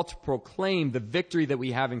 We're called to proclaim the victory that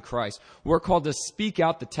we have in Christ. We're called to speak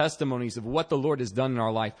out the testimonies of what the Lord has done in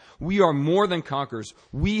our life. We are more than conquerors.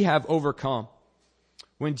 We have overcome.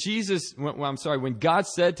 When God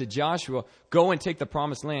said to Joshua, go and take the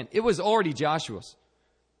promised land, it was already Joshua's.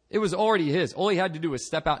 It was already his. All he had to do was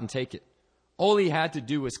step out and take it. All he had to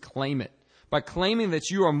do was claim it. By claiming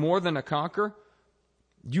that you are more than a conqueror,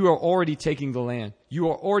 you are already taking the land. You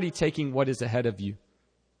are already taking what is ahead of you.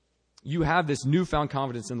 You have this newfound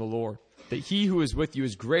confidence in the Lord, that he who is with you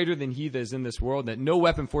is greater than he that is in this world, that no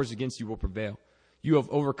weapon forged against you will prevail. You have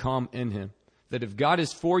overcome in him. That if God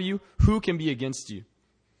is for you, who can be against you?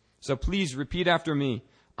 So please repeat after me.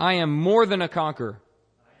 I am more than a conqueror.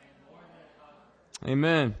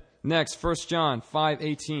 Amen. Next, 1 John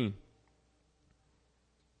 5:18.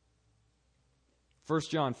 1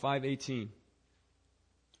 John 5:18.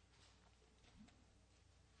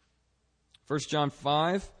 1 John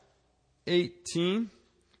 5:18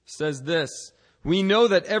 says this. We know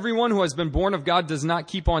that everyone who has been born of God does not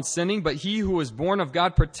keep on sinning, but he who is born of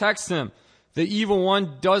God protects him. The evil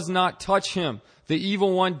one does not touch him. The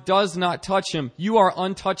evil one does not touch him. You are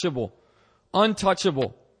untouchable.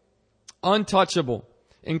 Untouchable. Untouchable.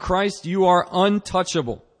 In Christ, you are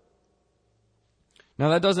untouchable. Now,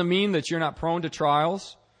 that doesn't mean that you're not prone to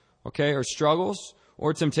trials, okay, or struggles,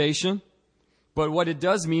 or temptation. But what it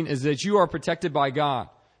does mean is that you are protected by God.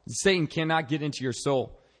 Satan cannot get into your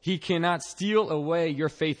soul. He cannot steal away your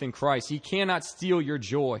faith in Christ. He cannot steal your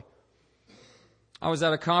joy. I was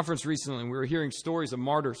at a conference recently, and we were hearing stories of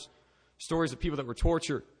martyrs, stories of people that were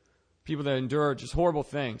tortured, people that endured just horrible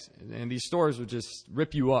things. And these stories would just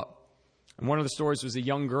rip you up. And one of the stories was a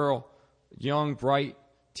young girl, young, bright,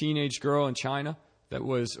 teenage girl in China that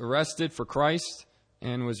was arrested for Christ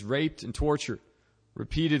and was raped and tortured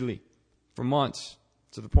repeatedly for months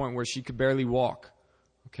to the point where she could barely walk.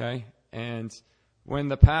 Okay? And when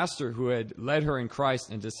the pastor who had led her in Christ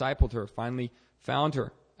and discipled her finally found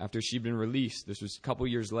her after she'd been released, this was a couple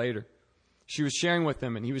years later, she was sharing with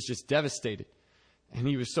him and he was just devastated. And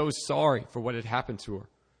he was so sorry for what had happened to her.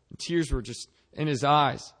 And tears were just in his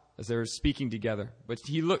eyes as they were speaking together. But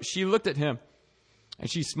she looked at him and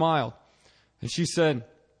she smiled. And she said,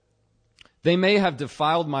 they may have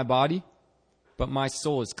defiled my body, but my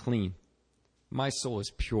soul is clean. My soul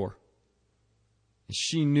is pure. And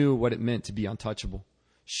she knew what it meant to be untouchable.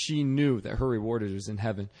 She knew that her reward was in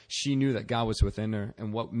heaven. She knew that God was within her.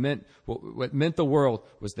 And what meant the world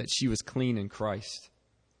was that she was clean in Christ.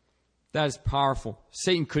 That is powerful.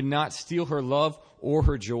 Satan could not steal her love or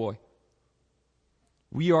her joy.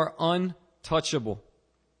 We are untouchable.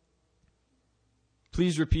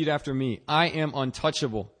 Please repeat after me. I am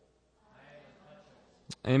untouchable.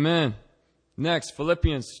 Amen. Next,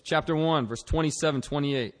 Philippians chapter 1, verse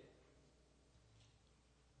 27-28.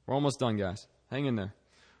 We're almost done, guys. Hang in there.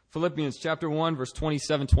 Philippians chapter 1, verse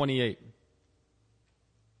 27-28.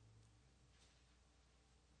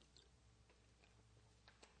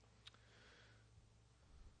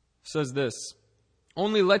 Says this.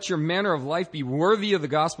 Only let your manner of life be worthy of the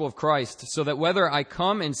gospel of Christ, so that whether I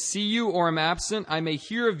come and see you or am absent, I may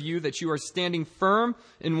hear of you that you are standing firm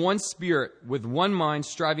in one spirit, with one mind,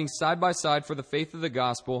 striving side by side for the faith of the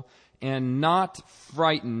gospel, and not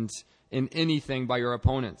frightened in anything by your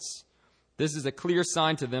opponents. This is a clear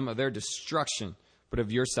sign to them of their destruction, but of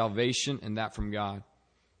your salvation, and that from God.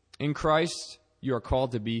 In Christ, you are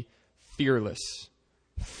called to be fearless.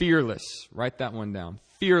 Fearless. Write that one down.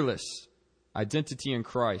 Fearless. Identity in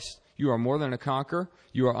Christ. You are more than a conqueror.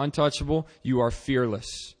 You are untouchable. You are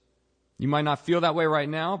fearless. You might not feel that way right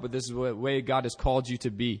now, but this is the way God has called you to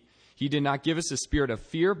be. He did not give us a spirit of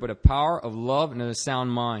fear, but a power of love and a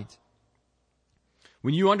sound mind.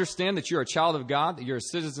 When you understand that you're a child of God, that you're a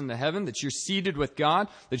citizen of heaven, that you're seated with God,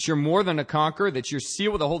 that you're more than a conqueror, that you're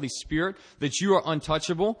sealed with the Holy Spirit, that you are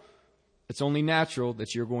untouchable, it's only natural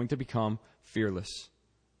that you're going to become fearless.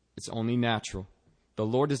 It's only natural. The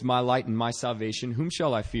Lord is my light and my salvation. Whom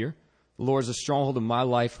shall I fear? The Lord is a stronghold of my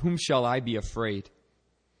life. Whom shall I be afraid?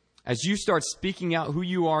 As you start speaking out who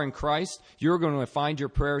you are in Christ, you're going to find your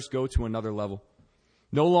prayers go to another level.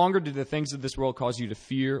 No longer do the things of this world cause you to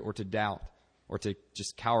fear or to doubt or to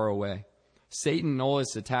just cower away. Satan and all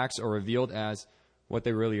his attacks are revealed as what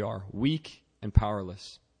they really are, weak and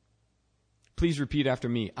powerless. Please repeat after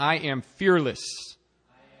me. I am fearless.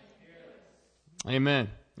 I am fearless. Amen.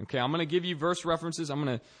 Okay, I'm going to give you verse references. I'm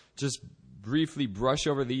going to just briefly brush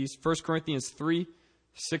over these. 1 Corinthians 3,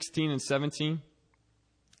 16 and 17.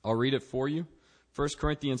 I'll read it for you. 1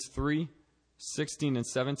 Corinthians 3, 16 and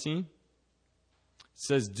 17. It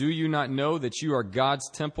says, do you not know that you are God's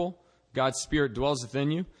temple? God's Spirit dwells within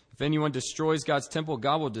you. If anyone destroys God's temple,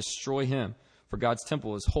 God will destroy him. For God's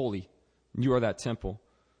temple is holy. You are that temple.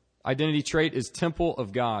 Identity trait is temple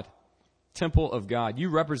of God. Temple of God. You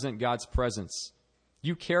represent God's presence.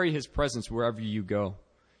 You carry his presence wherever you go.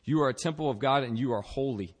 You are a temple of God and you are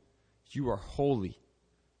holy. You are holy.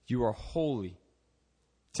 You are holy.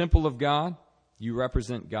 temple of God. You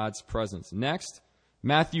represent God's presence. Next,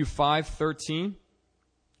 Matthew 5:13.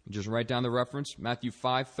 Just write down the reference. Matthew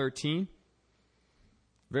 5:13.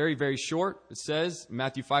 Very, very short. It says,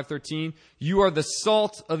 Matthew 5:13, you are the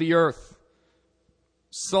salt of the earth.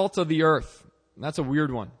 Salt of the earth. And that's a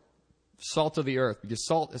weird one. Salt of the earth. Because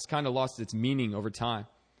salt has kind of lost its meaning over time.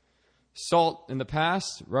 Salt in the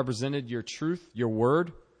past represented your truth, your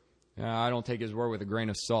word. I don't take his word with a grain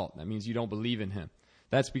of salt. That means you don't believe in him.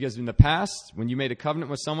 That's because in the past, when you made a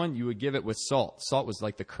covenant with someone, you would give it with salt. Salt was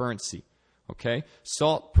like the currency. Okay?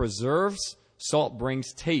 Salt preserves. Salt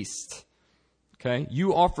brings taste. Okay?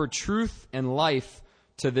 You offer truth and life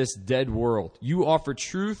to this dead world. You offer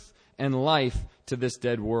truth and life to this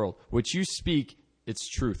dead world. What you speak, it's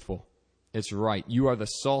truthful. It's right. You are the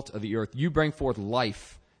salt of the earth. You bring forth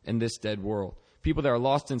life in this dead world. People that are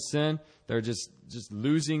lost in sin, they're just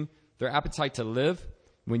losing their appetite to live.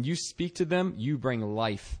 When you speak to them, you bring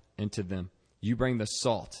life into them. You bring the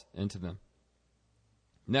salt into them.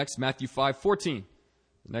 Next, Matthew 5:14.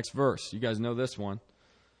 Next verse. You guys know this one.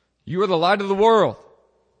 You are the light of the world.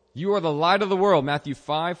 You are the light of the world. Matthew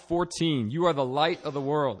 5:14. You are the light of the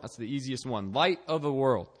world. That's the easiest one. Light of the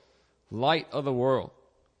world. Light of the world.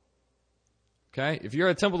 Okay? If you're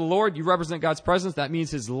a temple of the Lord, you represent God's presence. That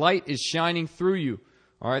means his light is shining through you.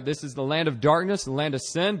 All right? This is the land of darkness, the land of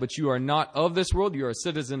sin, but you are not of this world. You are a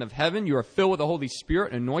citizen of heaven. You are filled with the Holy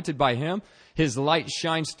Spirit, anointed by him. His light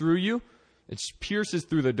shines through you. It pierces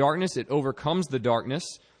through the darkness. It overcomes the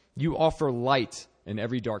darkness. You offer light in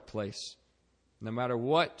every dark place. No matter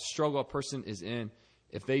what struggle a person is in,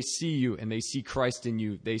 if they see you and they see Christ in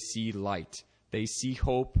you, they see light. They see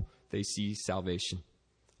hope. They see salvation.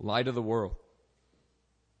 Light of the world.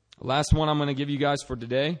 Last one I'm going to give you guys for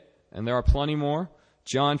today, and there are plenty more.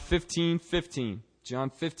 John 15:15.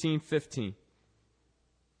 John 15:15.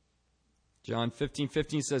 John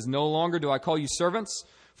 15:15 says, no longer do I call you servants,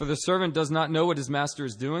 for the servant does not know what his master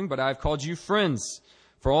is doing, but I have called you friends.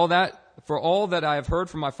 For all that I have heard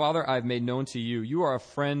from my Father, I have made known to you. You are a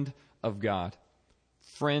friend of God.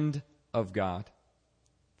 Friend of God.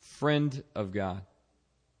 Friend of God.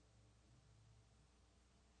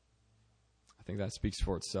 I think that speaks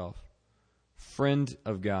for itself. Friend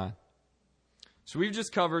of God. So we've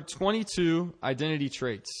just covered 22 identity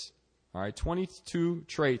traits. All right, 22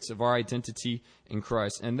 traits of our identity in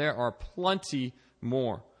Christ. And there are plenty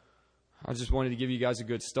more. I just wanted to give you guys a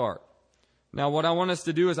good start. Now, what I want us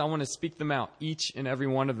to do is I want to speak them out, each and every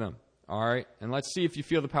one of them. All right? And let's see if you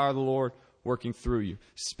feel the power of the Lord working through you.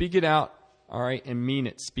 Speak it out, all right, and mean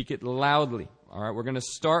it. Speak it loudly. All right? We're going to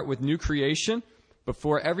start with new creation.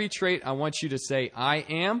 Before every trait, I want you to say, I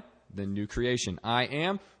am, then new creation. I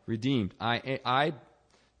am redeemed. I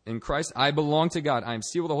in Christ, I belong to God. I am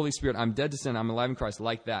sealed with the Holy Spirit. I'm dead to sin. I'm alive in Christ.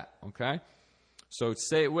 Like that, okay? So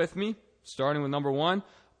say it with me, starting with number 1.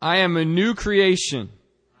 I am a new creation.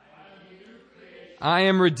 I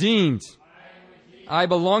am redeemed. I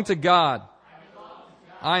belong to God.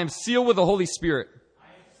 I am sealed with the Holy Spirit.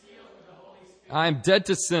 I am dead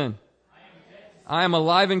to sin. I am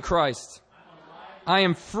alive in Christ. I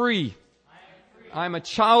am free. I am a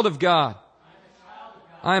child of God.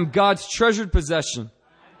 I am God's treasured possession.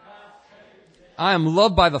 I am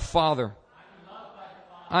loved by the Father.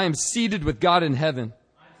 I am seated with God in heaven.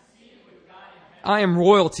 I am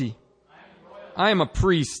royalty. I am a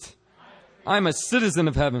priest. I am a citizen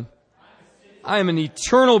of heaven. I am an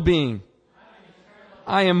eternal being.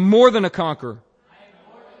 I am more than a conqueror.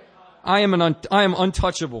 I am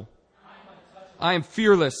untouchable. I am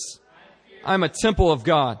fearless. I am a temple of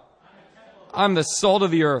God. I am the salt of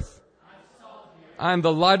the earth. I am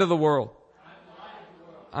the light of the world.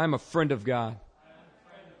 I am a friend of God.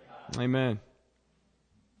 Amen.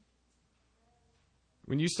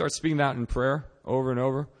 When you start speaking that in prayer over and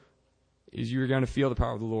over, you're going to feel the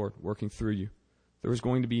power of the Lord working through you. There's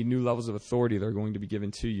going to be new levels of authority that are going to be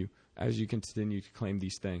given to you as you continue to claim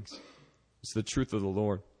these things. It's the truth of the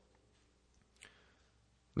Lord.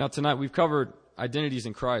 Now tonight we've covered identities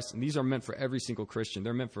in Christ, and these are meant for every single Christian.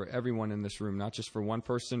 They're meant for everyone in this room, not just for one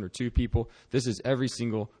person or two people. This is every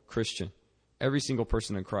single Christian, every single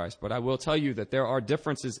person in Christ. But I will tell you that there are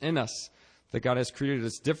differences in us, that God has created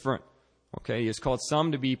us different. Okay, He has called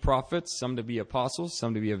some to be prophets, some to be apostles,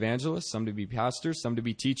 some to be evangelists, some to be pastors, some to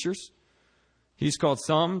be teachers. He's called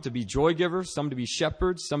some to be joy givers, some to be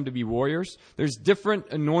shepherds, some to be warriors. There's different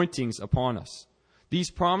anointings upon us. These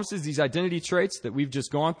promises, these identity traits that we've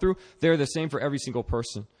just gone through, they're the same for every single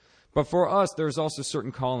person. But for us, there's also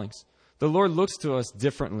certain callings. The Lord looks to us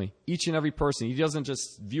differently, each and every person. He doesn't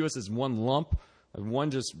just view us as one lump, one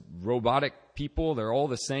just robotic people. They're all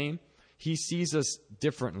the same. He sees us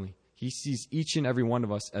differently. He sees each and every one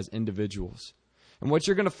of us as individuals. And what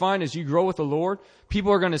you're going to find as you grow with the Lord,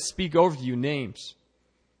 people are going to speak over you names.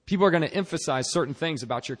 People are going to emphasize certain things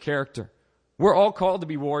about your character. We're all called to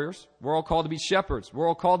be warriors. We're all called to be shepherds. We're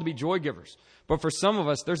all called to be joy givers. But for some of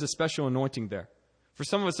us, there's a special anointing there. For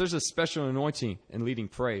some of us, there's a special anointing in leading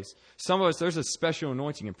praise. Some of us, there's a special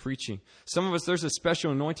anointing in preaching. Some of us, there's a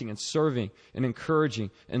special anointing in serving and encouraging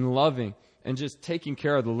and loving and just taking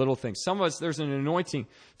care of the little things. Some of us, there's an anointing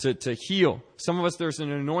to heal. Some of us, there's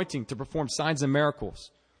an anointing to perform signs and miracles.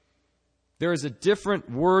 There is a different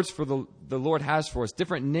words for the Lord has for us,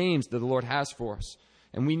 different names that the Lord has for us.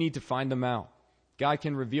 And we need to find them out. God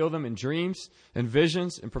can reveal them in dreams and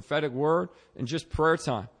visions and prophetic word and just prayer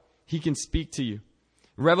time. He can speak to you.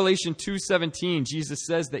 Revelation 2:17, Jesus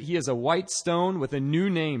says that he is a white stone with a new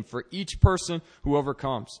name for each person who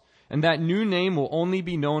overcomes. And that new name will only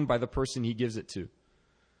be known by the person he gives it to.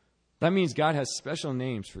 That means God has special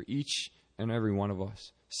names for each and every one of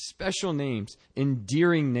us. Special names,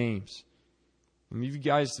 endearing names. I mean, you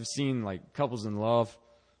guys have seen like couples in love.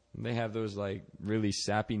 They have those like really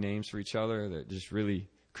sappy names for each other that just really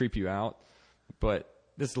creep you out. But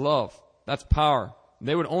this love, that's power.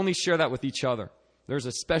 They would only share that with each other. There's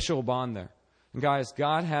a special bond there. And guys,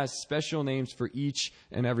 God has special names for each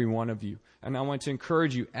and every one of you. And I want to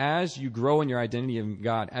encourage you, as you grow in your identity in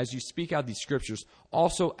God, as you speak out these scriptures,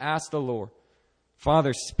 also ask the Lord,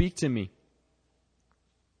 Father, speak to me.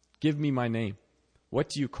 Give me my name. What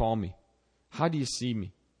do you call me? How do you see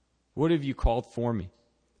me? What have you called for me?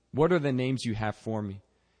 What are the names you have for me?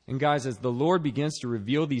 And guys, as the Lord begins to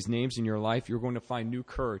reveal these names in your life, you're going to find new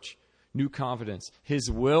courage, new confidence.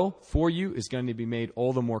 His will for you is going to be made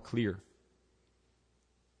all the more clear.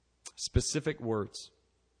 Specific words.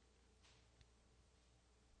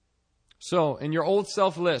 So, in your old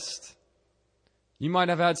self list, you might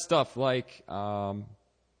have had stuff like, I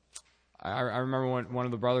remember one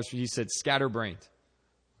of the brothers, he said scatterbrained.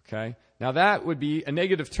 Okay? Now that would be a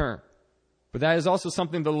negative term. But that is also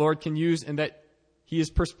something the Lord can use in that he is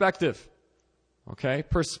perspective. Okay?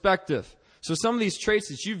 Perspective. So some of these traits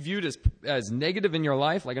that you viewed as negative in your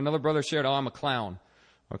life, like another brother shared, I'm a clown.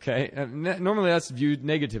 Okay? And normally that's viewed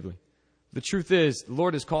negatively. The truth is, the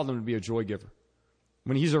Lord has called him to be a joy giver.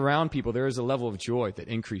 When he's around people, there is a level of joy that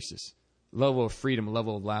increases. A level of freedom, a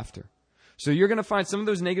level of laughter. So you're going to find some of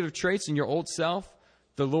those negative traits in your old self,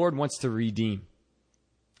 the Lord wants to redeem.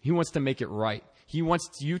 He wants to make it right. He wants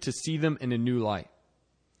you to see them in a new light.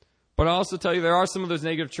 But I'll also tell you there are some of those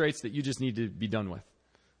negative traits that you just need to be done with.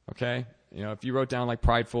 Okay? You know, if you wrote down like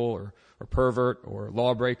prideful or pervert or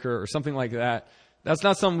lawbreaker or something like that, that's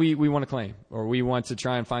not something we want to claim or we want to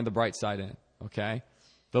try and find the bright side in. Okay?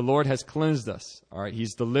 The Lord has cleansed us. All right?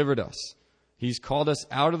 He's delivered us. He's called us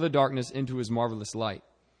out of the darkness into his marvelous light.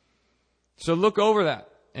 So look over that.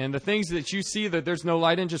 And the things that you see that there's no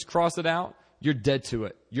light in, just cross it out. You're dead to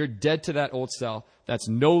it. You're dead to that old self. That's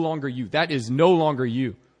no longer you. That is no longer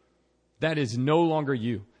you. That is no longer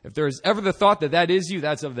you. If there is ever the thought that that is you,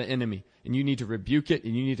 that's of the enemy. And you need to rebuke it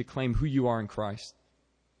and you need to claim who you are in Christ.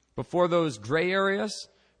 Before those gray areas,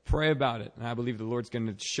 pray about it. And I believe the Lord's going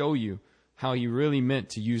to show you how he really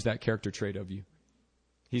meant to use that character trait of you.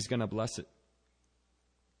 He's going to bless it.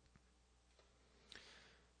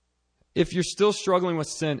 If you're still struggling with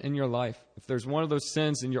sin in your life, if there's one of those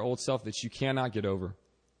sins in your old self that you cannot get over,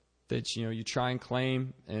 that you try and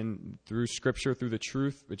claim and through Scripture, through the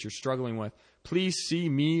truth that you're struggling with, please see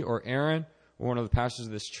me or Aaron or one of the pastors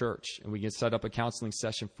of this church, and we can set up a counseling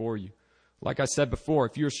session for you. Like I said before,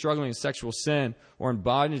 if you're struggling in sexual sin or in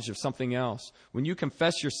bondage of something else, when you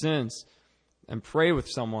confess your sins and pray with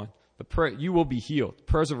someone, you will be healed.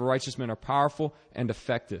 Prayers of a righteous man are powerful and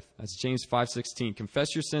effective. That's James 5:16.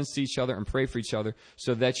 Confess your sins to each other and pray for each other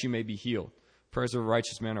so that you may be healed. Prayers of a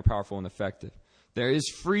righteous man are powerful and effective. There is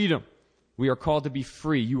freedom. We are called to be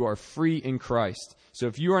free. You are free in Christ. So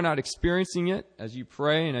if you are not experiencing it as you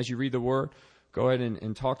pray and as you read the Word, go ahead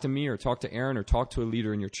and talk to me or talk to Aaron or talk to a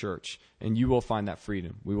leader in your church, and you will find that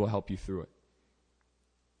freedom. We will help you through it.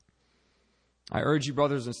 I urge you,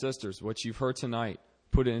 brothers and sisters, what you've heard tonight,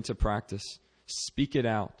 put it into practice. Speak it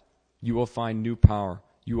out. You will find new power.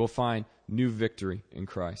 You will find new victory in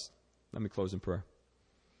Christ. Let me close in prayer.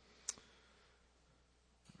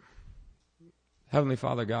 Heavenly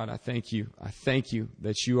Father God, I thank you. I thank you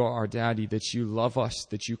that you are our daddy, that you love us,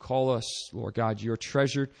 that you call us, Lord God, your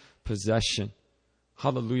treasured possession.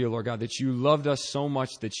 Hallelujah, Lord God, that you loved us so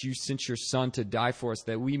much that you sent your Son to die for us,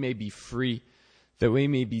 that we may be free, that we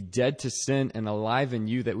may be dead to sin and alive in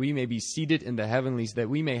you, that we may be seated in the heavenlies, that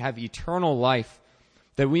we may have eternal life,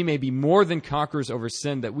 that we may be more than conquerors over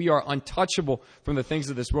sin, that we are untouchable from the things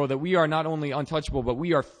of this world, that we are not only untouchable, but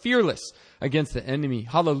we are fearless against the enemy.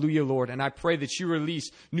 Hallelujah, Lord. And I pray that you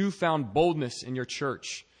release newfound boldness in your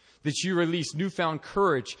church, that you release newfound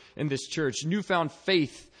courage in this church, newfound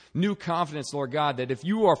faith, new confidence, Lord God, that if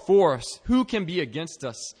you are for us, who can be against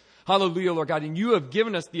us? Hallelujah, Lord God. And you have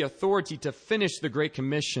given us the authority to finish the Great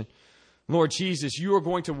Commission. Lord Jesus, you are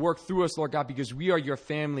going to work through us, Lord God, because we are your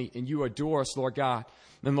family and you adore us, Lord God.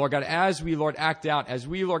 And Lord God, as we, Lord, act out, as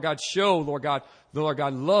we, Lord God, show, Lord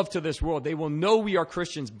God, love to this world, they will know we are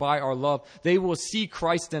Christians by our love. They will see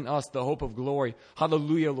Christ in us, the hope of glory.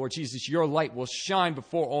 Hallelujah, Lord Jesus. Your light will shine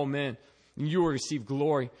before all men, and you will receive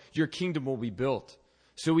glory. Your kingdom will be built.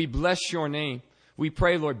 So we bless your name. We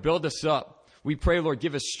pray, Lord, build us up. We pray, Lord,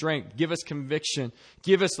 give us strength, give us conviction,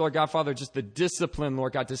 give us, Lord God, Father, just the discipline,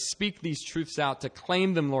 Lord God, to speak these truths out, to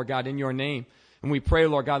claim them, Lord God, in your name. And we pray,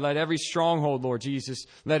 Lord God, let every stronghold, Lord Jesus,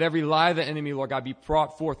 let every lie of the enemy, Lord God, be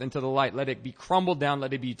brought forth into the light. Let it be crumbled down.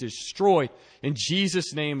 Let it be destroyed. In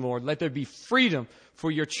Jesus' name, Lord, let there be freedom for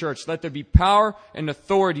your church. Let there be power and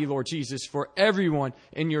authority, Lord Jesus, for everyone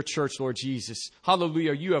in your church, Lord Jesus.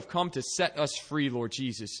 Hallelujah. You have come to set us free, Lord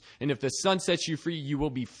Jesus. And if the Son sets you free, you will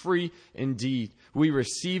be free indeed. We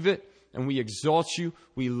receive it and we exalt you.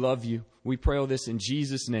 We love you. We pray all this in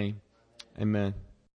Jesus' name. Amen.